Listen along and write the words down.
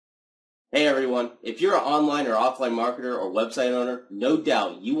Hey everyone, if you're an online or offline marketer or website owner, no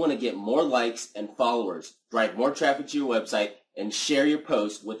doubt you want to get more likes and followers, drive more traffic to your website, and share your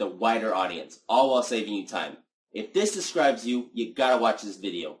post with a wider audience, all while saving you time. If this describes you, you gotta watch this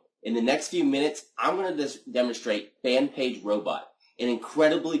video. In the next few minutes, I'm going to demonstrate Fan Page Robot, an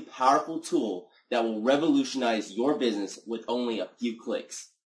incredibly powerful tool that will revolutionize your business with only a few clicks.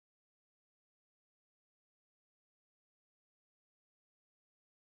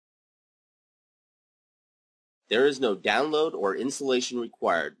 There is no download or installation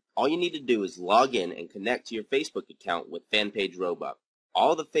required. All you need to do is log in and connect to your Facebook account with Fan Page Robot.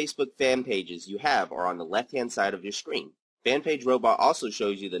 All the Facebook fan pages you have are on the left-hand side of your screen. Fan Page Robot also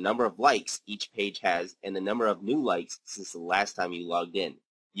shows you the number of likes each page has and the number of new likes since the last time you logged in.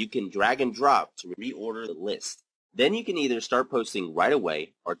 You can drag and drop to reorder the list. Then you can either start posting right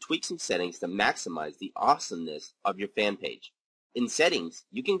away or tweak some settings to maximize the awesomeness of your fan page. In settings,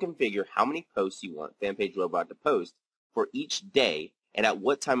 you can configure how many posts you want Fan Page Robot to post for each day and at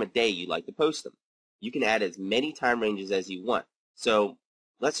what time of day you'd like to post them. You can add as many time ranges as you want. So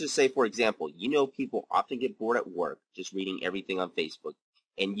let's just say, for example, people often get bored at work just reading everything on Facebook,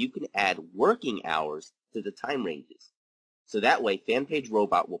 and you can add working hours to the time ranges. So that way, Fan Page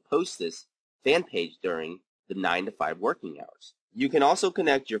Robot will post this fan page during the 9 to 5 working hours. You can also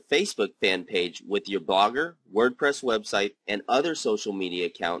connect your Facebook fan page with your Blogger, WordPress website, and other social media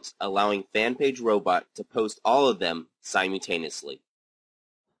accounts, allowing Fan Page Robot to post all of them simultaneously.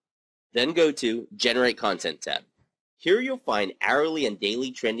 Then go to Generate Content tab. Here you'll find hourly and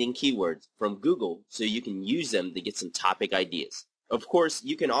daily trending keywords from Google so you can use them to get some topic ideas. Of course,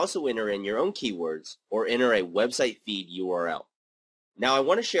 you can also enter in your own keywords or enter a website feed URL. Now I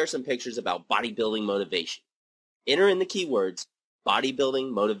want to share some pictures about bodybuilding motivation. Enter in the keywords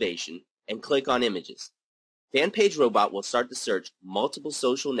bodybuilding motivation and click on images. Fan Page Robot will start to search multiple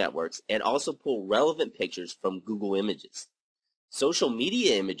social networks and also pull relevant pictures from Google Images. Social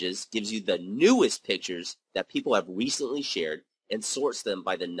media images gives you the newest pictures that people have recently shared and sorts them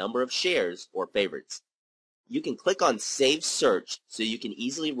by the number of shares or favorites. You can click on Save Search so you can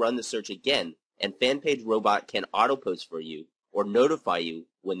easily run the search again, and Fan Page Robot can auto-post for you or notify you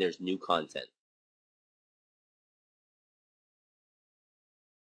when there's new content.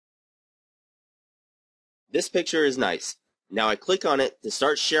 This picture is nice. Now I click on it to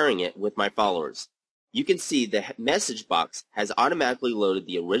start sharing it with my followers. You can see the message box has automatically loaded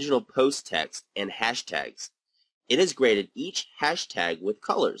the original post text and hashtags. It has graded each hashtag with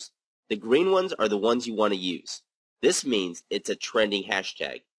colors. The green ones are the ones you want to use. This means it's a trending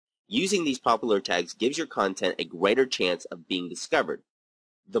hashtag. Using these popular tags gives your content a greater chance of being discovered.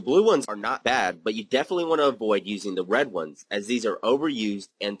 The blue ones are not bad, but you definitely want to avoid using the red ones as these are overused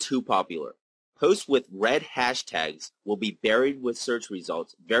and too popular. Posts with red hashtags will be buried with search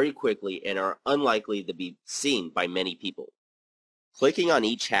results very quickly and are unlikely to be seen by many people. Clicking on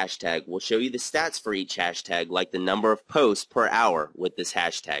each hashtag will show you the stats for each hashtag, like the number of posts per hour with this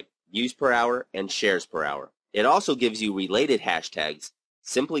hashtag, views per hour, and shares per hour. It also gives you related hashtags.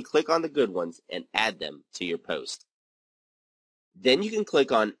 Simply click on the good ones and add them to your post. Then you can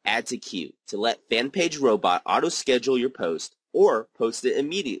click on Add to Queue to let Fan Page Robot auto-schedule your post or post it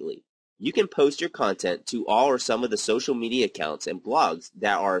immediately. You can post your content to all or some of the social media accounts and blogs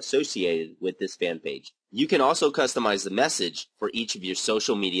that are associated with this fan page. You can also customize the message for each of your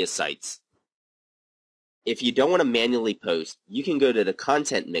social media sites. If you don't want to manually post, you can go to the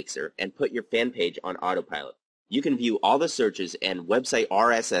Content Mixer and put your fan page on autopilot. You can view all the searches and website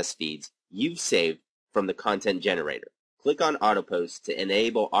RSS feeds you've saved from the content generator. Click on Auto Post to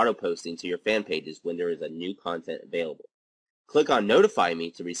enable auto posting to your fan pages when there is a new content available. Click on Notify Me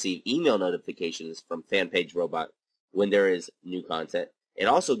to receive email notifications from Fan Page Robot when there is new content. It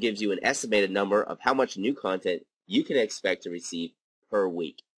also gives you an estimated number of how much new content you can expect to receive per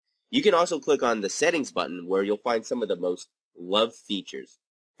week. You can also click on the Settings button where you'll find some of the most loved features.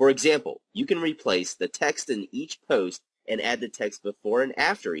 For example, you can replace the text in each post and add the text before and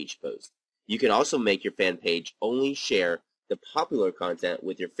after each post. You can also make your fan page only share the popular content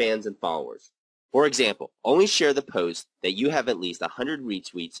with your fans and followers. For example, only share the post that you have at least 100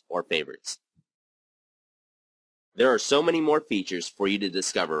 retweets or favorites. There are so many more features for you to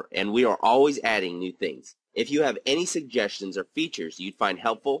discover, and we are always adding new things. If you have any suggestions or features you'd find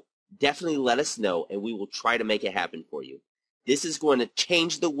helpful, definitely let us know and we will try to make it happen for you. This is going to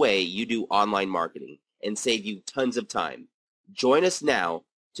change the way you do online marketing and save you tons of time. Join us now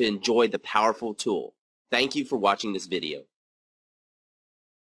to enjoy the powerful tool. Thank you for watching this video.